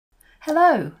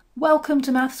Hello, welcome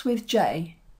to Maths with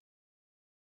Jay.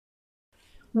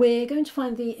 We're going to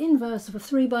find the inverse of a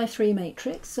 3 by 3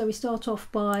 matrix, so we start off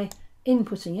by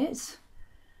inputting it.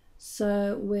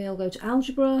 So we'll go to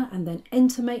algebra and then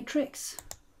enter matrix,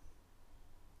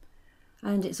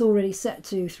 and it's already set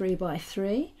to 3 by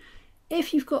 3.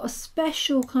 If you've got a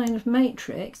special kind of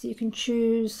matrix, you can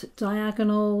choose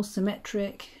diagonal,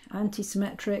 symmetric,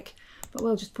 anti-symmetric, but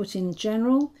we'll just put in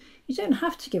general. You don't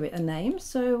have to give it a name,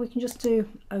 so we can just do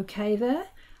OK there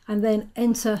and then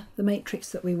enter the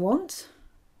matrix that we want,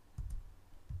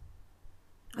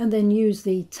 and then use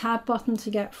the tab button to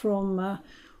get from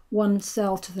one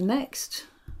cell to the next.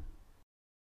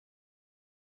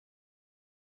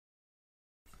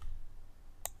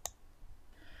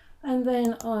 And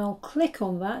then I'll click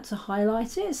on that to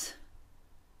highlight it.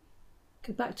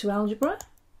 Go back to algebra,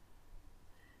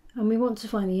 and we want to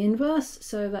find the inverse,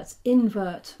 so that's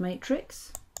invert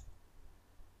matrix,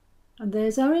 and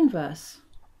there's our inverse.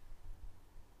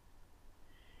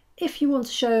 If you want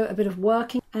to show a bit of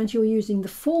working and you're using the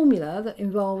formula that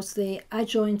involves the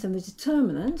adjoint and the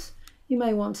determinant, you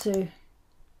may want to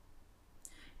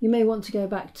go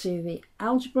back to the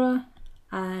algebra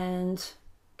and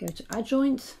go to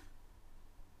adjoint,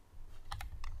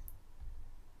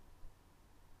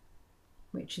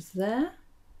 which is there.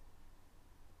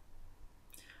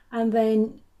 And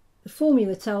then the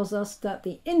formula tells us that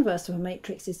the inverse of a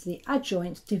matrix is the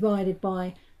adjoint divided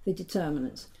by the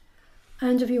determinant.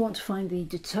 And if you want to find the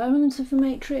determinant of the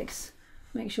matrix,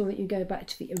 make sure that you go back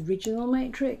to the original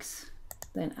matrix,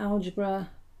 then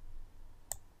algebra,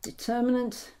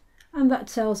 determinant, and that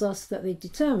tells us that the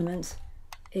determinant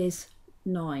is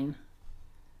 9.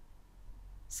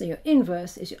 So your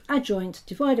inverse is your adjoint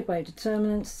divided by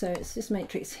determinant, so it's this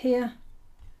matrix here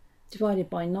divided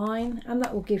by 9, and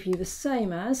that will give you the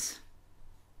same as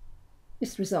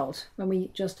this result when we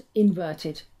just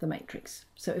inverted the matrix.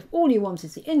 So if all you want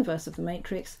is the inverse of the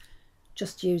matrix,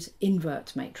 just use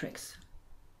invert matrix.